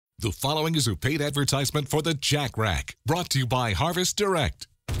The following is a paid advertisement for the Jack Rack, brought to you by Harvest Direct.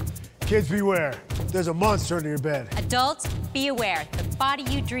 Kids beware, there's a monster under your bed. Adults, be aware, the body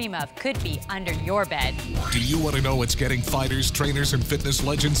you dream of could be under your bed. Do you want to know what's getting fighters, trainers, and fitness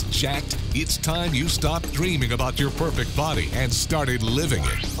legends jacked? It's time you stopped dreaming about your perfect body and started living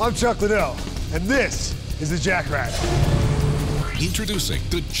it. I'm Chuck Liddell, and this is the Jack Rack. Introducing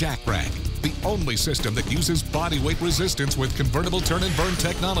the Jack Rack, the only system that uses body weight resistance with convertible turn and burn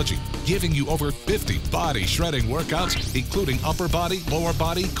technology, giving you over 50 body shredding workouts, including upper body, lower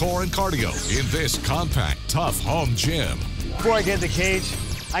body, core, and cardio in this compact, tough home gym. Before I get in the cage,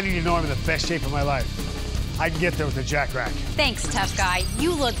 I need to know I'm in the best shape of my life. I can get there with the Jack Rack. Thanks, tough guy.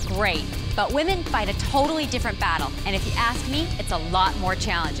 You look great. But women fight a totally different battle, and if you ask me, it's a lot more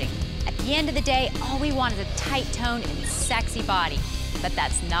challenging. At the end of the day, all we want is a tight-toned and sexy body. But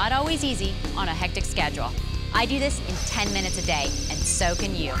that's not always easy on a hectic schedule. I do this in 10 minutes a day, and so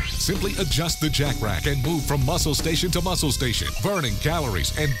can you. Simply adjust the Jack Rack and move from muscle station to muscle station, burning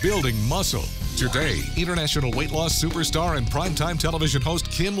calories and building muscle. Today, international weight loss superstar and primetime television host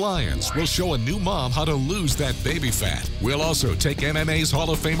Kim Lyons will show a new mom how to lose that baby fat. We'll also take MMA's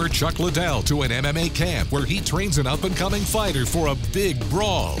Hall of Famer Chuck Liddell to an MMA camp where he trains an up-and-coming fighter for a big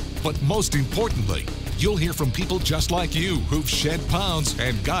brawl. But most importantly, you'll hear from people just like you who've shed pounds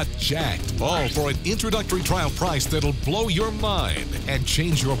and got jacked, all for an introductory trial price that'll blow your mind and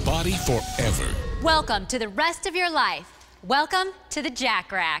change your body forever. Welcome to the rest of your life. Welcome to the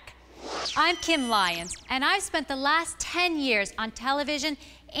Jack Rack. I'm Kim Lyons, and I've spent the last 10 years on television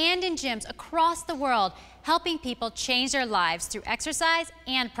and in gyms across the world helping people change their lives through exercise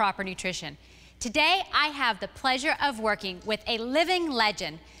and proper nutrition. Today, I have the pleasure of working with a living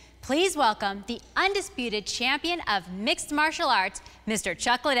legend. Please welcome the undisputed champion of mixed martial arts, Mr.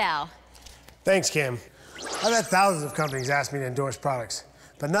 Chuck Liddell. Thanks, Kim. I've had thousands of companies ask me to endorse products,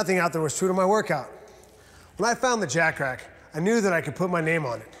 but nothing out there was true to my workout. When I found the Jack Rack, I knew that I could put my name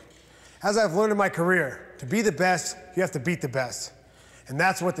on it. As I've learned in my career, to be the best, you have to beat the best. And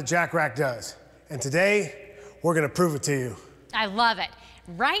that's what the Jack Rack does. And today, we're gonna prove it to you. I love it.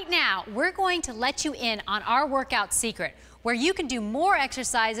 Right now, we're going to let you in on our workout secret, where you can do more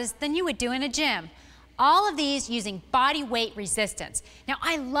exercises than you would do in a gym. All of these using body weight resistance. Now,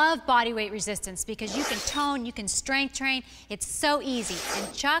 I love body weight resistance because you can tone, you can strength train. It's so easy.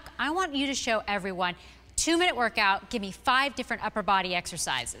 And Chuck, I want you to show everyone 2-minute workout. Give me 5 different upper body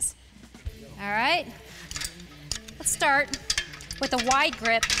exercises. All right, let's start with a wide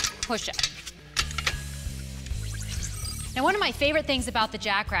grip push-up. Now, one of my favorite things about the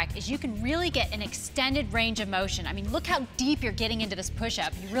Jack Rack is you can really get an extended range of motion. I mean, look how deep you're getting into this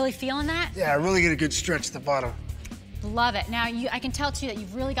push-up. You really feeling that? Yeah, I really get a good stretch at the bottom. Love it. Now, I can tell, too, that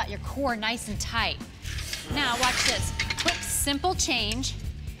you've really got your core nice and tight. Now, watch this. Quick, simple change.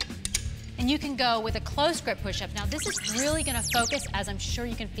 And you can go with a close grip push-up. Now, this is really gonna focus, as I'm sure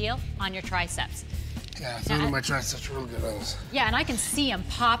you can feel, on your triceps. Yeah, I feel my triceps real good on this. Yeah, and I can see them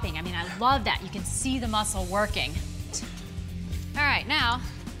popping. I mean, I love that. You can see the muscle working. All right, now,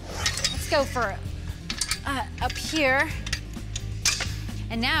 let's go for up here.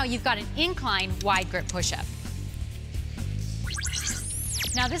 And now you've got an incline wide grip push-up.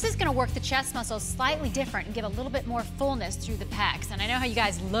 Now, this is gonna work the chest muscles slightly different and give a little bit more fullness through the pecs. And I know how you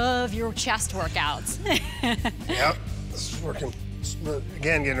guys love your chest workouts. Yep, this is working.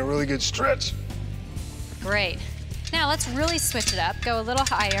 Again, getting a really good stretch. Great. Now, let's really switch it up, go a little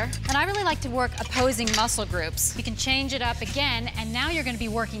higher. And I really like to work opposing muscle groups. You can change it up again, and now you're gonna be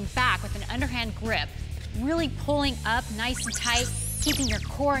working back with an underhand grip, really pulling up nice and tight, keeping your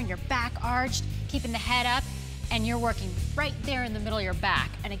core and your back arched, keeping the head up, and you're working right there in the middle of your back.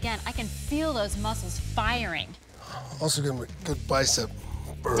 And again, I can feel those muscles firing. Also getting a good bicep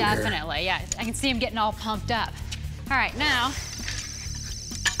burn Definitely, here. yeah. I can see them getting all pumped up. All right, now,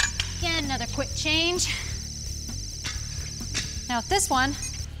 again, another quick change. Now with this one,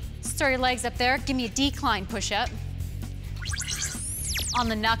 stir your legs up there, give me a decline push-up. On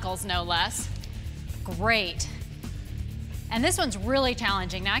the knuckles, no less. Great. And this one's really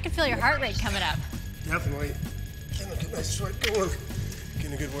challenging. Now I can feel your heart rate coming up. Definitely. Getting a nice sweat going.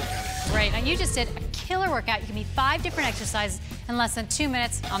 Getting a good workout. Great. Now you just did a killer workout. You give me 5 different exercises in less than 2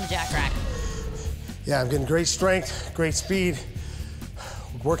 minutes on the Jack Rack. Yeah, I'm getting great strength, great speed.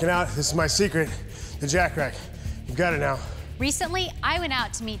 Working out, this is my secret, the Jack Rack. You've got it now. Recently, I went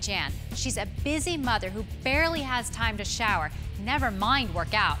out to meet Jan. She's a busy mother who barely has time to shower, never mind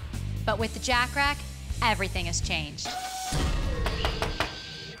work out. But with the Jack Rack, everything has changed.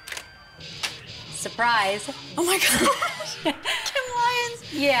 Surprise. Oh my gosh. Kim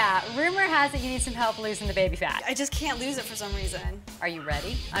Lyons? Yeah, rumor has it you need some help losing the baby fat. I just can't lose it for some reason. Are you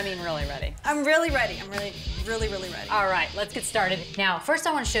ready? I mean, really ready. I'm really ready. I'm really ready. All right, let's get started. Now, first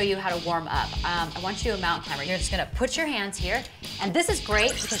I want to show you how to warm up. I want you to do a mountain climber. You're just gonna put your hands here, and this is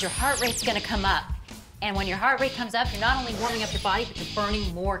great because your heart rate's gonna come up. And when your heart rate comes up, you're not only warming up your body, but you're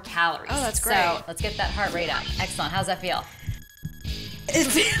burning more calories. Oh, that's great. So let's get that heart rate up. Excellent, how's that feel? It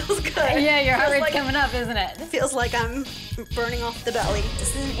feels good. Yeah, your heart rate's like, coming up, isn't it? It feels like I'm burning off the belly.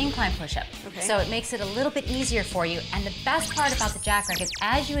 This is an incline push-up, okay. So it makes it a little bit easier for you. And the best part about the JACKRACK is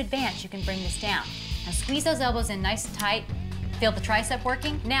as you advance, you can bring this down. Now squeeze those elbows in nice and tight. Feel the tricep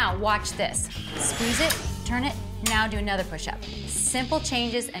working? Now watch this. Squeeze it, turn it, now do another push-up. Simple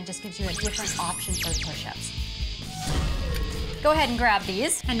changes and just gives you a different option for push-ups. Go ahead and grab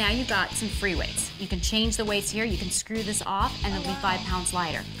these. And now you've got some free weights. You can change the weights here. You can screw this off and it'll be 5 pounds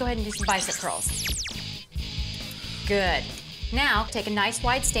lighter. Go ahead and do some bicep curls. Good. Now, take a nice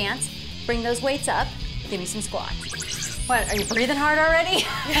wide stance. Bring those weights up. Give me some squats. What, are you breathing hard already?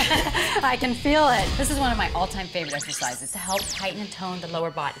 I can feel it. This is one of my all-time favorite exercises to help tighten and tone the lower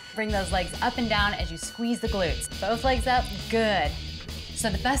body. Bring those legs up and down as you squeeze the glutes. Both legs up, good. So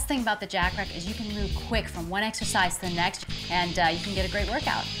the best thing about the JACKRACK is you can move quick from one exercise to the next, and you can get a great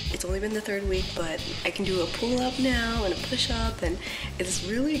workout. It's only been the 3rd week, but I can do a pull-up now and a push-up, and it's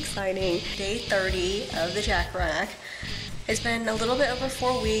really exciting. Day 30 of the JACKRACK. It's been a little bit over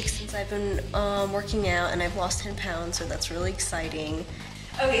 4 weeks since I've been working out, and I've lost 10 pounds, so that's really exciting.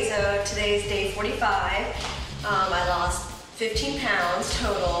 Okay, so today's day 45. I lost 15 pounds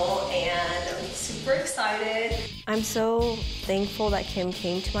total, and I'm super excited. I'm so thankful that Kim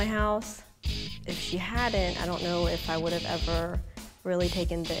came to my house. If she hadn't, I don't know if I would have ever really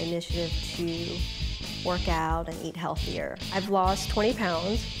taken the initiative to work out and eat healthier. I've lost 20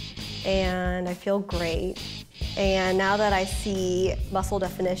 pounds, and I feel great. And now that I see muscle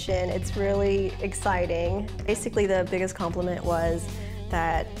definition, it's really exciting. Basically, the biggest compliment was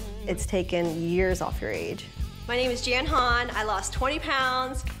that it's taken years off your age. My name is Jan Hahn. I lost 20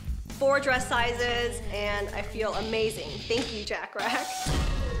 pounds, 4 dress sizes, and I feel amazing. Thank you,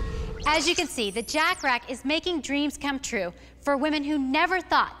 JACKRACK. As you can see, the JACKRACK is making dreams come true for women who never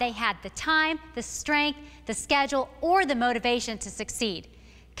thought they had the time, the strength, the schedule, or the motivation to succeed.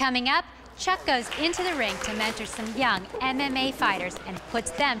 Coming up, Chuck goes into the ring to mentor some young MMA fighters and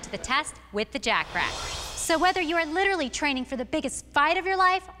puts them to the test with the JACKRACK. So whether you are literally training for the biggest fight of your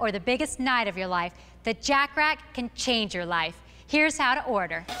life or the biggest night of your life, the JACKRACK can change your life. Here's how to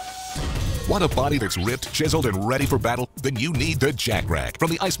order. Want a body that's ripped, chiseled, and ready for battle? Then you need the JACKRACK.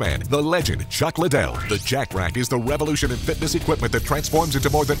 From the Iceman, the legend, Chuck Liddell, the JACKRACK is the revolution in fitness equipment that transforms into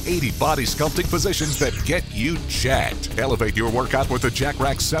more than 80 body sculpting positions that get you jacked. Elevate your workout with the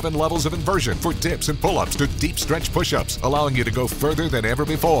JACKRACK's 7 levels of inversion for dips and pull-ups to deep stretch push-ups, allowing you to go further than ever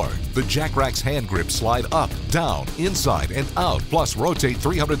before. The JACKRACK's hand grips slide up, down, inside, and out, plus rotate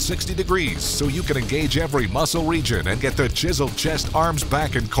 360 degrees, so you can engage every muscle region and get the chiseled chest, arms,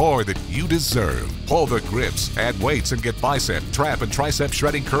 back, and core that you deserve. Pull the grips, add weights, and get bicep, trap, and tricep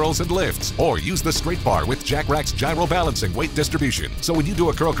shredding curls and lifts. Or use the straight bar with JACKRACK's gyro balancing weight distribution. So when you do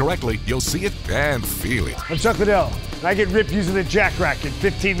a curl correctly, you'll see it and feel it. I'm Chuck Liddell, and I get ripped using the JACKRACK in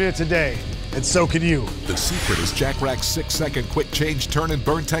 15 minutes a day. And so can you. The secret is JACKRACK's 6-second quick change turn and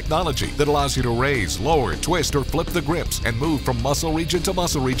burn technology that allows you to raise, lower, twist, or flip the grips and move from muscle region to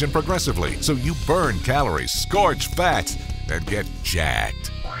muscle region progressively, so you burn calories, scorch fat, and get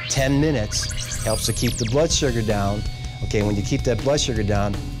jacked. 10 minutes helps to keep the blood sugar down. Okay, when you keep that blood sugar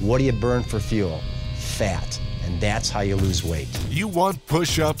down, what do you burn for fuel? Fat. And that's how you lose weight. You want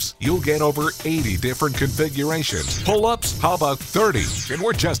push-ups? You'll get over 80 different configurations. Pull-ups? How about 30? And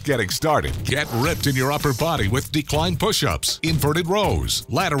we're just getting started. Get ripped in your upper body with decline push-ups, inverted rows,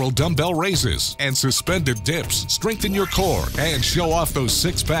 lateral dumbbell raises, and suspended dips. Strengthen your core and show off those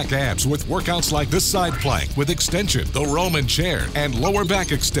six-pack abs with workouts like the side plank with extension, the Roman chair, and lower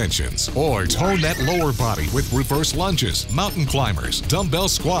back extensions. Or tone that lower body with reverse lunges, mountain climbers, dumbbell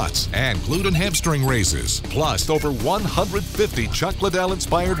squats, and glute and hamstring raises. Plus, over 150 Chuck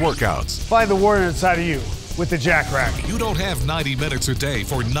Liddell-inspired workouts. Find the warrior inside of you with the JACKRACK. You don't have 90 minutes a day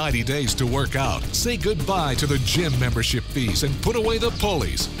for 90 days to work out. Say goodbye to the gym membership fees and put away the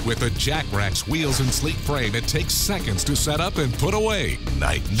pulleys. With the JACKRACK's wheels and sleek frame, it takes seconds to set up and put away.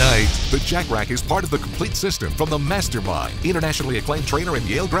 Night, night. The JACKRACK is part of the complete system from the mastermind, internationally acclaimed trainer and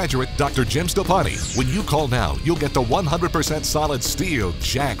Yale graduate, Dr. Jim Stoppani. When you call now, you'll get the 100% solid steel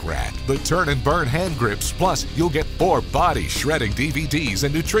JACKRACK, the turn and burn hand grips, plus you'll get 4 body shredding DVDs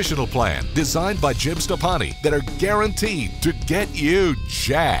and nutritional plan designed by Jim Stoppani. today that are guaranteed to get you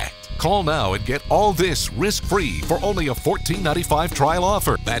jacked. Call now and get all this risk-free for only a $14.95 trial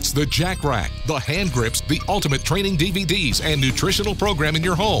offer. That's the JACKRACK, the hand grips, the ultimate training DVDs, and nutritional program in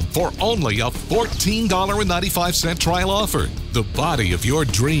your home for only a $14.95 trial offer. The body of your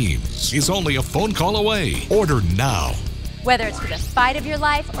dreams is only a phone call away. Order now. Whether it's for the fight of your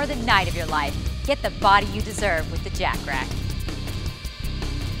life or the night of your life, get the body you deserve with the JACKRACK.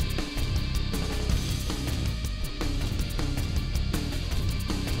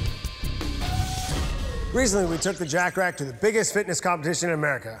 Recently, we took the JACKRACK to the biggest fitness competition in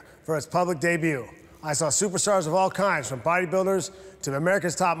America for its public debut. I saw superstars of all kinds, from bodybuilders to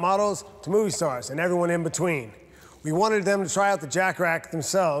America's top models to movie stars and everyone in between. We wanted them to try out the JACKRACK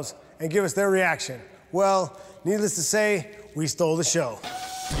themselves and give us their reaction. Well, needless to say, we stole the show.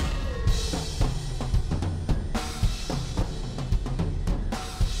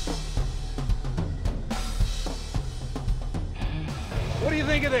 What do you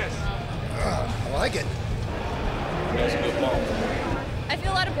think of this? I like it. I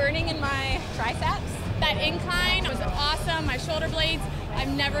feel a lot of burning in my triceps. That incline was awesome. My shoulder blades, I've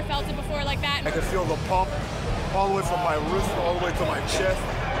never felt it before like that. I can feel the pump all the way from my wrist all the way to my chest.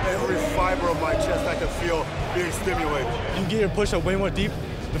 Every fiber of my chest I can feel being stimulated. You can get your push-up way more deep,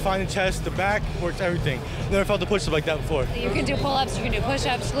 define the chest, the back, works everything. Never felt a push-up like that before. You can do pull-ups, you can do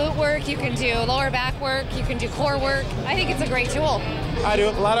push-ups, glute work, you can do lower back work, you can do core work. I think it's a great tool. I do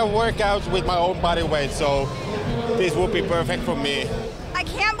a lot of workouts with my own body weight, so this will be perfect for me. I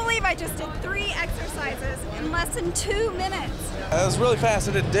can't believe I just did 3 exercises in less than 2 minutes. It was really fast.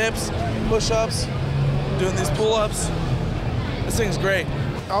 I did dips, push-ups, doing these pull-ups. This thing's great.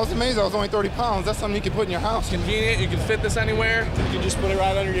 I was amazed. I was only 30 pounds. That's something you can put in your house. Convenient. You can fit this anywhere. You can just put it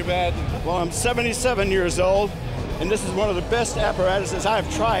right under your bed. Well, I'm 77 years old, and this is one of the best apparatuses I've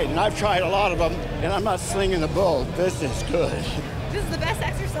tried, and I've tried a lot of them, and I'm not slinging the bull. This is good. This is the best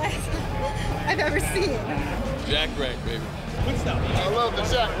exercise I've ever seen. JACKRACK, baby. Good stuff. I love the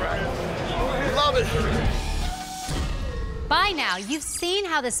JACKRACK. Love it. By now, you've seen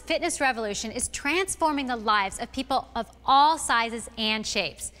how this fitness revolution is transforming the lives of people of all sizes and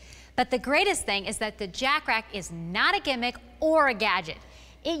shapes. But the greatest thing is that the JACKRACK is not a gimmick or a gadget.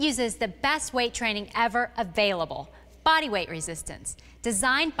 It uses the best weight training ever available, body weight resistance,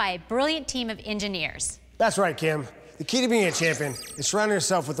 designed by a brilliant team of engineers. That's right, Kim. The key to being a champion is surrounding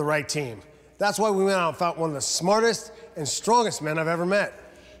yourself with the right team. That's why we went out and found one of the smartest and strongest men I've ever met.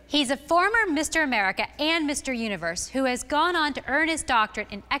 He's a former Mr. America and Mr. Universe who has gone on to earn his doctorate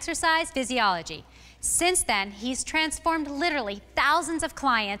in exercise physiology. Since then, he's transformed literally thousands of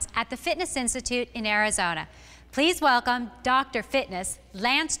clients at the Fitness Institute in Arizona. Please welcome Dr. Fitness,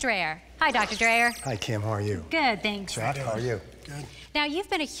 Lance Dreher. Hi, Dr. Dreher. Hi, Kim. How are you? Good, thanks. Chuck, how are you? Good. Now, you've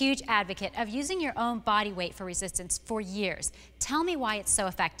been a huge advocate of using your own body weight for resistance for years. Tell me why it's so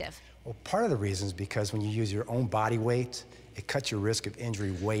effective. Well, part of the reason is because when you use your own body weight, it cuts your risk of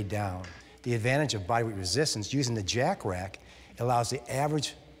injury way down. The advantage of bodyweight resistance, using the JACKRACK, allows the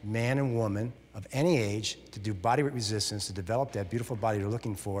average man and woman of any age to do bodyweight resistance, to develop that beautiful body they're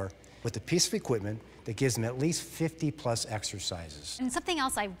looking for with a piece of equipment that gives them at least 50+ exercises. And something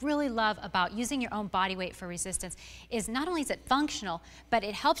else I really love about using your own body weight for resistance is not only is it functional, but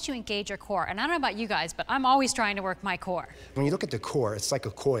it helps you engage your core. And I don't know about you guys, but I'm always trying to work my core. When you look at the core, it's like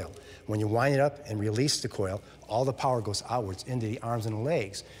a coil. When you wind it up and release the coil, all the power goes outwards into the arms and the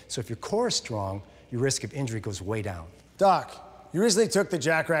legs. So if your core is strong, your risk of injury goes way down. Doc, you recently took the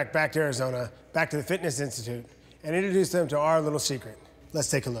JACKRACK back to Arizona, back to the Fitness Institute, and introduced them to our little secret. Let's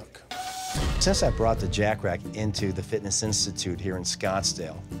take a look. Since I brought the JACKRACK into the Fitness Institute here in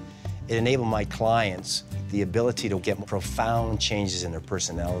Scottsdale, it enabled my clients the ability to get profound changes in their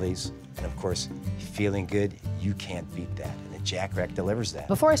personalities. And of course, feeling good, you can't beat that. And the JACKRACK delivers that.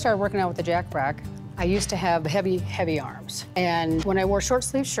 Before I started working out with the JACKRACK, I used to have heavy arms. And when I wore short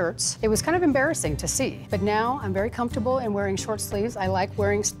sleeve shirts, it was kind of embarrassing to see. But now I'm very comfortable in wearing short sleeves. I like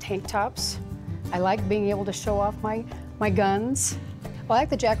wearing tank tops. I like being able to show off my guns. Well, I like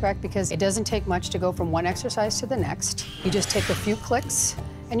the JACKRACK because it doesn't take much to go from one exercise to the next. You just take a few clicks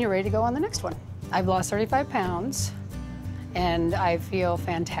and you're ready to go on the next one. I've lost 35 pounds and I feel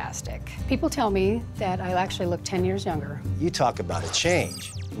fantastic. People tell me that I actually look 10 years younger. You talk about a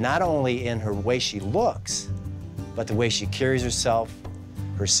change, not only in her way she looks, but the way she carries herself,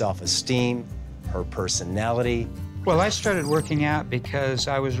 her self-esteem, her personality. Well, I started working out because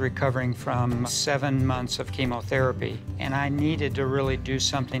I was recovering from 7 months of chemotherapy, and I needed to really do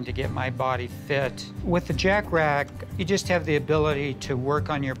something to get my body fit. With the JACKRACK, you just have the ability to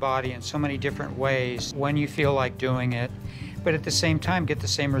work on your body in so many different ways when you feel like doing it. but at the same time get the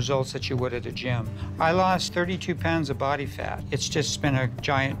same results that you would at a gym. I lost 32 pounds of body fat. It's just been a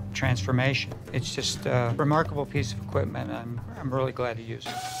giant transformation. It's just a remarkable piece of equipment, and I'm really glad to use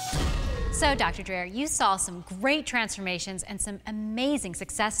it. So, Dr. Dreher, you saw some great transformations and some amazing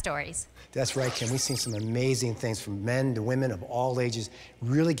success stories. That's right, Kim. We've seen some amazing things from men to women of all ages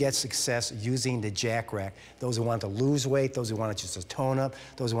really get success using the JACKRACK. Those who want to lose weight, those who want to just to tone up,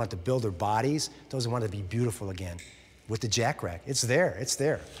 those who want to build their bodies, those who want to be beautiful again. With the JACKRACK, it's there, it's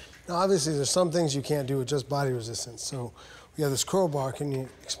there. Now, obviously, there's some things you can't do with just body resistance. So we have this curl bar. Can you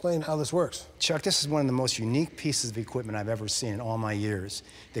explain how this works? Chuck, this is one of the most unique pieces of equipment I've ever seen in all my years.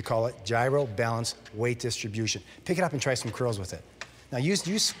 They call it gyro balance weight distribution. Pick it up and try some curls with it. Now,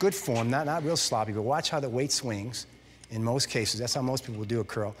 use good form, not real sloppy, but watch how the weight swings. In most cases, that's how most people will do a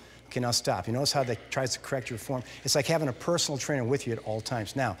curl. Okay, now stop. You notice how that tries to correct your form? It's like having a personal trainer with you at all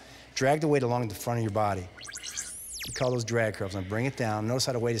times. Now, drag the weight along the front of your body. You call those drag curls. Now bring it down. Notice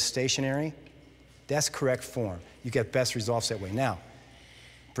how the weight is stationary? That's correct form. You get best results that way. Now,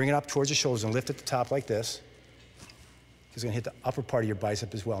 bring it up towards your shoulders and lift at the top like this. It's going to hit the upper part of your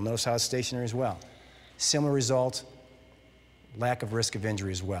bicep as well. Notice how it's stationary as well. Similar result, lack of risk of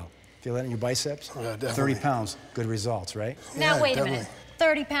injury as well. Feel that in your biceps? Oh, yeah, definitely. 30 pounds, good results, right? Now, Yeah, wait definitely. a minute.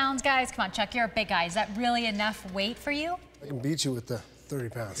 30 pounds, guys? Come on, Chuck, you're a big guy. Is that really enough weight for you? I can beat you with the 30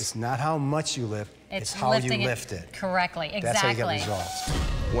 pounds. It's not how much you lift, it's how you lift it. Correctly, exactly. That's how you get results.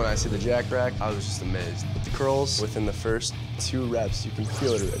 When I see the JACKRACK, I was just amazed. With the curls, within the first 2 reps, you can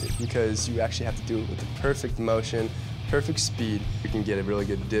feel it already because you actually have to do it with the perfect motion, perfect speed. You can get a really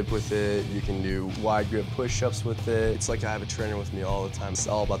good dip with it. You can do wide grip push-ups with it. It's like I have a trainer with me all the time. It's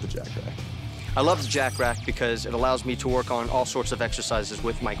all about the JACKRACK. I love the JACKRACK because it allows me to work on all sorts of exercises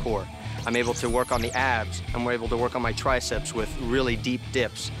with my core. I'm able to work on the abs. I'm able to work on my triceps with really deep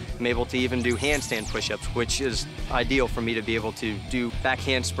dips. I'm able to even do handstand push-ups, which is ideal for me to be able to do back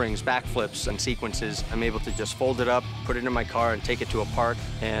handsprings, back flips, and sequences. I'm able to just fold it up, put it in my car, and take it to a park,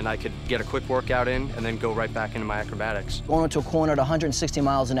 and I could get a quick workout in and then go right back into my acrobatics. Going into a corner at 160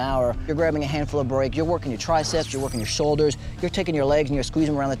 miles an hour, you're grabbing a handful of brake, you're working your triceps, you're working your shoulders, you're taking your legs and you're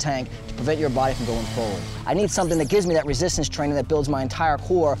squeezing them around the tank to prevent your body from going forward. I need something that gives me that resistance training that builds my entire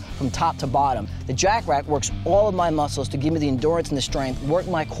core from top to bottom. The JACKRACK works all of my muscles to give me the endurance and the strength, work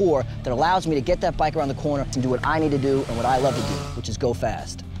my core, that allows me to get that bike around the corner and do what I need to do and what I love to do, which is go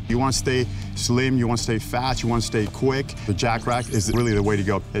fast. You want to stay slim, you want to stay fast, you want to stay quick. The JACKRACK is really the way to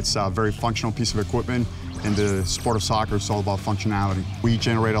go. It's a very functional piece of equipment. In the sport of soccer, it's all about functionality. We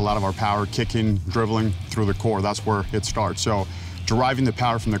generate a lot of our power kicking, dribbling through the core. That's where it starts. So deriving the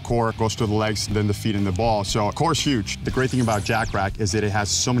power from the core goes to the legs, then the feet and the ball. So core's huge. The great thing about JACKRACK is that it has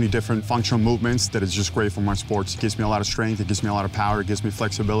so many different functional movements that it's just great for my sports. It gives me a lot of strength, it gives me a lot of power, it gives me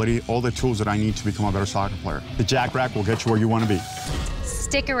flexibility, all the tools that I need to become a better soccer player. The JACKRACK will get you where you want to be.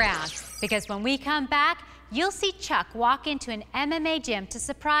 Stick around, because when we come back, you'll see Chuck walk into an MMA gym to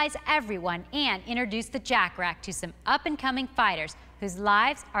surprise everyone and introduce the JACKRACK to some up-and-coming fighters whose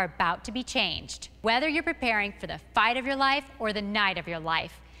lives are about to be changed. Whether you're preparing for the fight of your life or the night of your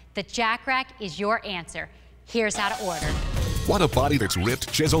life, the JACKRACK is your answer. Here's how to order. Want a body that's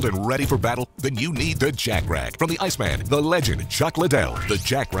ripped, chiseled, and ready for battle? Then you need the JACKRACK. From the Iceman, the legend, Chuck Liddell, the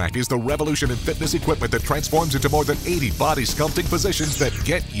JACKRACK is the revolution in fitness equipment that transforms into more than 80 body sculpting positions that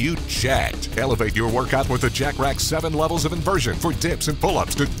get you jacked. Elevate your workout with the JACKRACK's 7 levels of inversion for dips and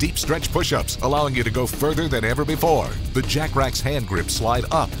pull-ups to deep stretch push-ups, allowing you to go further than ever before. The JACKRACK's hand grips slide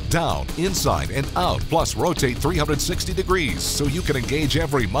up, down, inside, and out, plus rotate 360 degrees so you can engage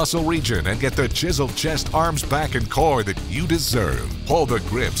every muscle region and get the chiseled chest, arms, back, and core that you deserve. Pull the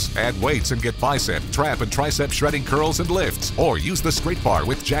grips, add weights, and get bicep, trap, and tricep shredding curls and lifts. Or use the straight bar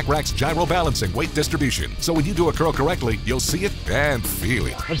with JACKRACK's gyro balancing weight distribution. So when you do a curl correctly, you'll see it and feel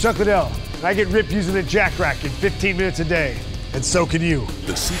it. I'm Chuck Liddell, and I get ripped using the JACKRACK in 15 minutes a day. And so can you.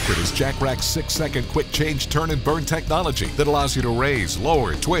 The secret is JACKRACK's 6-second quick change, turn, and burn technology that allows you to raise,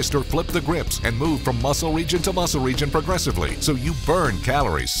 lower, twist, or flip the grips and move from muscle region to muscle region progressively so you burn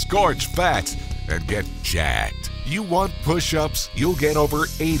calories, scorch fats, and get jacked. You want push-ups? You'll get over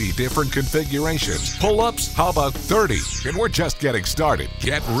 80 different configurations. Pull-ups? How about 30? And we're just getting started.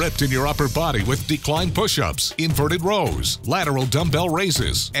 Get ripped in your upper body with decline push-ups, inverted rows, lateral dumbbell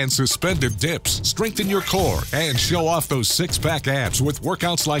raises, and suspended dips. Strengthen your core and show off those six-pack abs with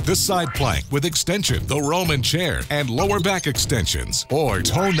workouts like the side plank with extension, the Roman chair, and lower back extensions. Or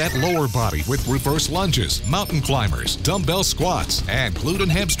tone that lower body with reverse lunges, mountain climbers, dumbbell squats, and glute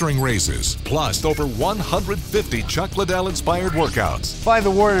and hamstring raises. Plus, over 150 Chuck Liddell-inspired workouts. Find the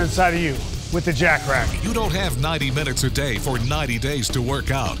warrior inside of you. with the JACKRACK. You don't have 90 minutes a day for 90 days to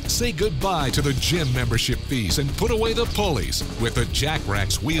work out. Say goodbye to the gym membership fees and put away the pulleys. With the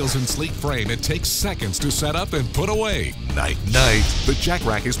JACKRACK's wheels and sleek frame, it takes seconds to set up and put away. Night, night. The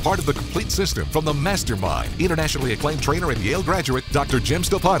JACKRACK is part of the complete system from the mastermind, internationally acclaimed trainer and Yale graduate, Dr. Jim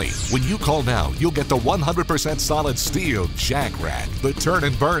Stoppani. When you call now, you'll get the 100% solid steel JACKRACK, the turn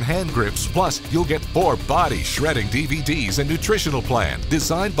and burn hand grips, plus you'll get 4 body shredding DVDs and nutritional plan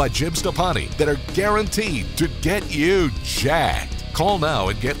designed by Jim Stoppani that are guaranteed to get you jacked. Call now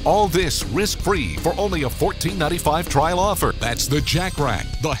and get all this risk-free for only a $14.95 trial offer. That's the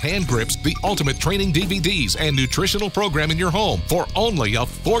JACKRACK, the hand grips, the ultimate training DVDs, and nutritional program in your home for only a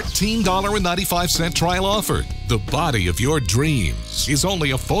 $14.95 trial offer. The body of your dreams is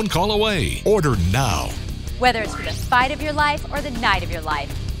only a phone call away. Order now. Whether it's for the fight of your life or the night of your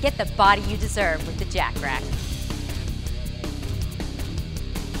life, get the body you deserve with the JACKRACK.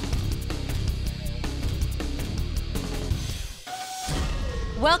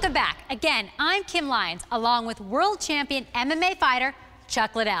 Welcome back. Again, I'm Kim Lyons, along with world champion MMA fighter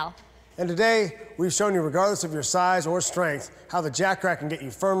Chuck Liddell. And today, we've shown you, regardless of your size or strength, how the JACKRACK can get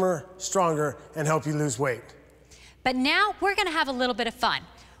you firmer, stronger, and help you lose weight. But now we're going to have a little bit of fun.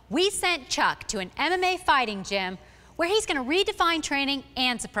 We sent Chuck to an MMA fighting gym where he's going to redefine training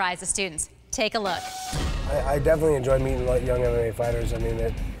and surprise the students. Take a look. I definitely enjoy meeting young MMA fighters. I mean,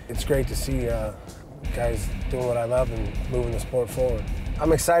 it's great to see guys doing what I love and moving the sport forward.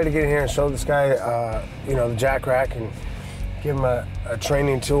 I'm excited to get in here and show this guy, you know, the JACKRACK, and give him a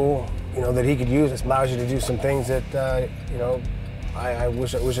training tool, you know, that he could use. It allows you to do some things that, you know, I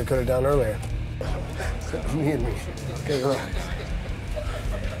wish I could have done earlier. Me and me. Okay, go.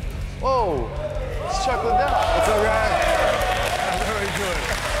 Whoa, it's Chuck Liddell. What's up, guys? How are you doing?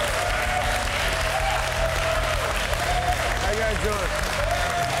 How you guys doing?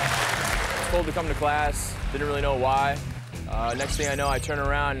 I was told to come to class, didn't really know why. Next thing I know, I turn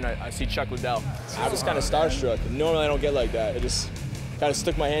around and I see Chuck Liddell. I was kind of starstruck. Normally I don't get like that. I just kind of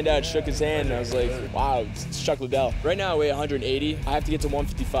stuck my hand out, shook his hand, and I was like, wow, it's Chuck Liddell. Right now I weigh 180. I have to get to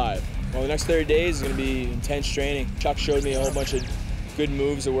 155. Well, the next 30 days is going to be intense training. Chuck showed me a whole bunch of good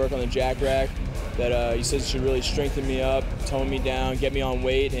moves to work on the JACKRACK that he says should really strengthen me up, tone me down, get me on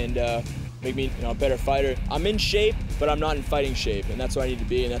weight, and make me, you know, a better fighter. I'm in shape, but I'm not in fighting shape, and that's what I need to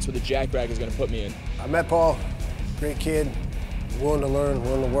be, and that's what the JACKRACK is going to put me in. I met Paul, great kid, willing to learn,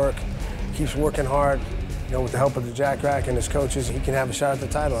 willing to work, keeps working hard. You know, with the help of the JACKRACK and his coaches, he can have a shot at the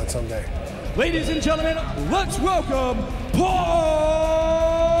title on someday. Ladies and gentlemen, let's welcome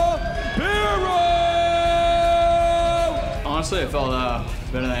Paul Biro! Honestly, I felt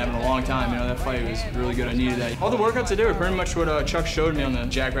better than I have in a long time. You know, that fight was really good. I needed that. All the workouts I did were pretty much what Chuck showed me on the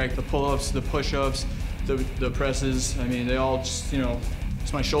JACKRACK, the pull-ups, the push-ups, the presses. I mean, they all just, you know,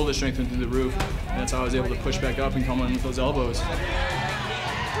 just my shoulder strength went through the roof. And that's how I was able to push back up and come in with those elbows.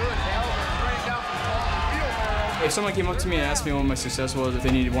 If someone came up to me and asked me what my success was, if they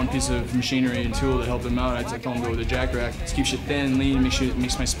needed one piece of machinery and tool to help them out, I'd tell them to go with the JACKRACK. Just keeps you thin and lean, make sure it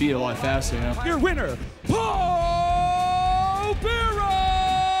makes my speed a lot faster, you know? Your winner, Paul Biro!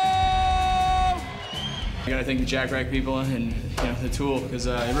 I gotta thank the JACKRACK people and, you know, the tool, because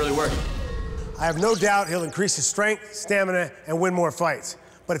it really worked. I have no doubt he'll increase his strength, stamina, and win more fights.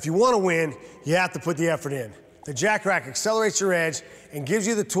 But if you want to win, you have to put the effort in. The JACKRACK accelerates your edge and gives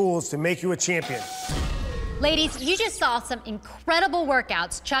you the tools to make you a champion. Ladies, you just saw some incredible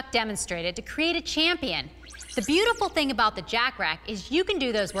workouts Chuck demonstrated to create a champion. The beautiful thing about the JACKRACK is you can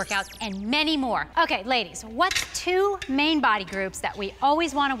do those workouts and many more. Okay, ladies, what's 2 main body groups that we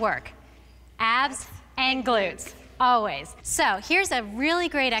always want to work? Abs and glutes, always. So here's a really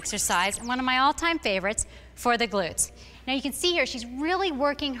great exercise, and one of my all-time favorites for the glutes. Now you can see here, she's really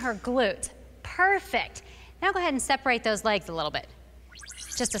working her glutes. Perfect. Now go ahead and separate those legs a little bit.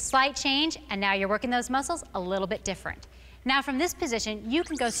 Just a slight change, and now you're working those muscles a little bit different. Now from this position, you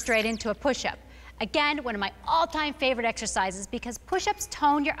can go straight into a push-up. Again, one of my all-time favorite exercises because push-ups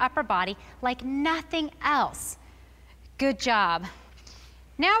tone your upper body like nothing else. Good job.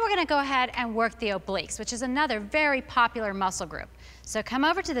 Now we're gonna go ahead and work the obliques, which is another very popular muscle group. So come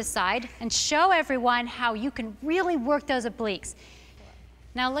over to the side and show everyone how you can really work those obliques.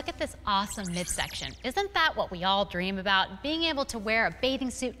 Now look at this awesome midsection. Isn't that what we all dream about? Being able to wear a bathing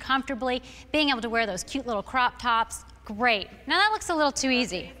suit comfortably, being able to wear those cute little crop tops, great. Now that looks a little too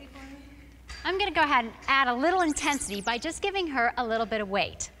easy. I'm gonna go ahead and add a little intensity by just giving her a little bit of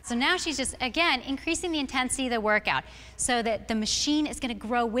weight. So now she's just, again, increasing the intensity of the workout so that the machine is gonna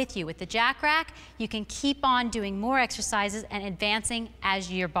grow with you. With the JACKRACK, you can keep on doing more exercises and advancing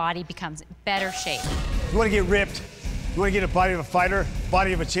as your body becomes in better shape. You wanna get ripped, you wanna get a body of a fighter,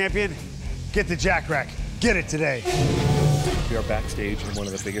 body of a champion, Get the JACKRACK. Get it today. We are backstage in one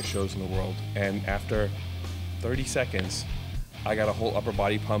of the biggest shows in the world, and after 30 seconds, I got a whole upper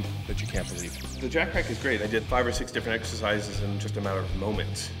body pump that you can't believe. The JACKRACK is great. I did 5 or 6 different exercises in just a matter of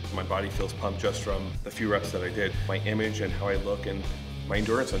moments. My body feels pumped just from the few reps that I did. My image and how I look and my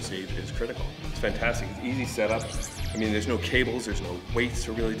endurance on stage is critical. It's fantastic. It's easy setup. I mean, there's no cables, there's no weights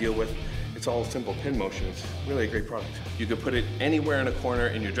to really deal with. It's all simple pin motion. It's really a great product. You could put it anywhere in a corner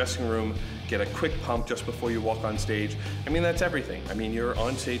in your dressing room, get a quick pump just before you walk on stage. I mean, that's everything. I mean, you're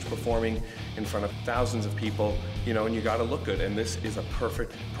on stage performing in front of thousands of people, you know, and you gotta look good, and this is a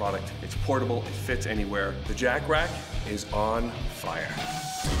perfect product. It's portable, it fits anywhere. The JACKRACK is on fire.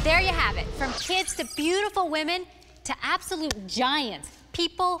 There you have it. From kids to beautiful women to absolute giants.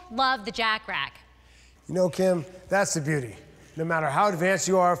 People love the JACKRACK. You know, Kim, that's the beauty. No matter how advanced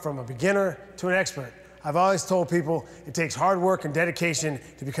you are, from a beginner to an expert, I've always told people it takes hard work and dedication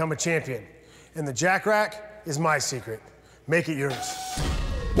to become a champion. And the JACKRACK is my secret. Make it yours.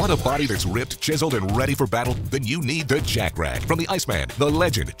 Want a body that's ripped, chiseled, and ready for battle? Then you need the JACKRACK. From the Iceman, the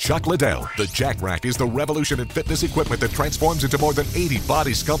legend, Chuck Liddell, the JACKRACK is the revolution in fitness equipment that transforms into more than 80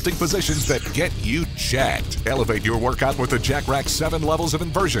 body sculpting positions that get you jacked. Elevate your workout with the JACKRACK's 7 levels of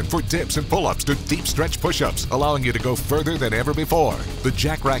inversion for dips and pull-ups to deep stretch push-ups, allowing you to go further than ever before. The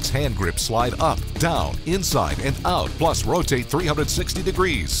JACKRACK's hand grips slide up, down, inside, and out, plus rotate 360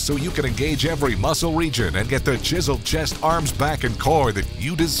 degrees so you can engage every muscle region and get the chiseled chest, arms, back, and core that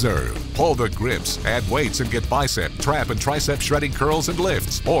you deserve. Pull the grips, add weights, and get bicep, trap, and tricep shredding curls and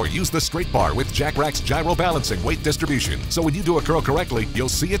lifts. Or use the straight bar with JACKRACK's gyro balancing weight distribution. So when you do a curl correctly, you'll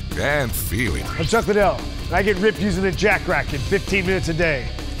see it and feel it. I'm Chuck Liddell, and I get ripped using the JACKRACK in 15 minutes a day.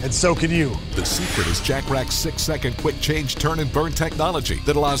 And so can you. The secret is JACKRACK's 6-second quick change turn and burn technology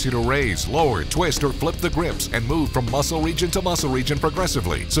that allows you to raise, lower, twist, or flip the grips and move from muscle region to muscle region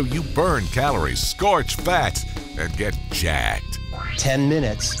progressively. So you burn calories, scorch fat, and get jacked. 10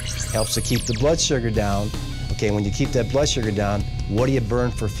 minutes helps to keep the blood sugar down. Okay, when you keep that blood sugar down, what do you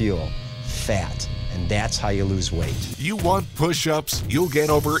burn for fuel? Fat. And that's how you lose weight. You want push-ups? You'll get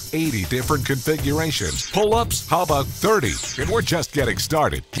over 80 different configurations. Pull-ups? How about 30? And we're just getting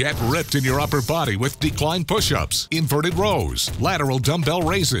started. Get ripped in your upper body with decline push-ups, inverted rows, lateral dumbbell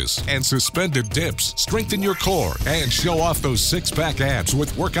raises, and suspended dips. Strengthen your core and show off those six-pack abs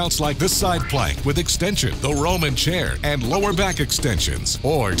with workouts like the side plank with extension, the Roman chair, and lower back extensions.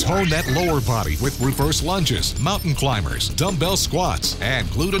 Or tone that lower body with reverse lunges, mountain climbers, dumbbell squats, and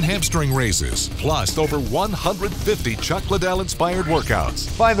glute and hamstring raises. Plus, over 150 Chuck Liddell-inspired workouts.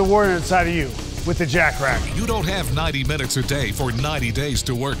 Find the warrior inside of you with the JACKRACK. You don't have 90 minutes a day for 90 days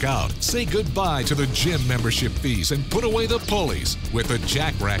to work out. Say goodbye to the gym membership fees and put away the pulleys. With the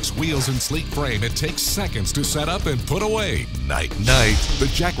JACKRACK's wheels and sleek frame, it takes seconds to set up and put away. Night, night. The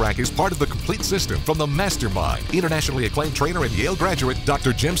JACKRACK is part of the complete system from the mastermind, internationally acclaimed trainer and Yale graduate,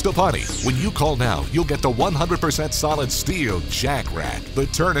 Dr. Jim Stoppani. When you call now, you'll get the 100% solid steel JACKRACK, the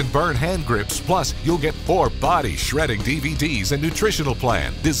turn and burn hand grips, plus you'll get 4 body shredding DVDs and nutritional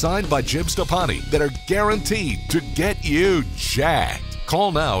plan designed by Jim Stoppani that are guaranteed to get you jacked.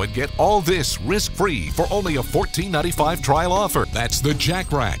 Call now and get all this risk-free for only a $14.95 trial offer. That's the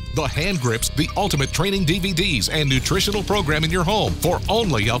JACKRACK, the hand grips, the ultimate training DVDs, and nutritional program in your home for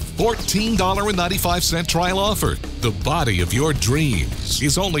only a $14.95 trial offer. The body of your dreams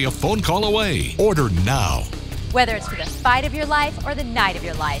is only a phone call away. Order now. Whether it's for the fight of your life or the night of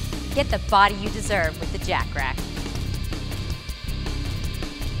your life, get the body you deserve with the JACKRACK.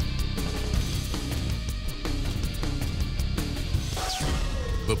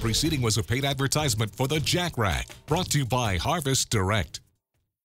 The preceding was a paid advertisement for the JACKRACK, brought to you by Harvest Direct.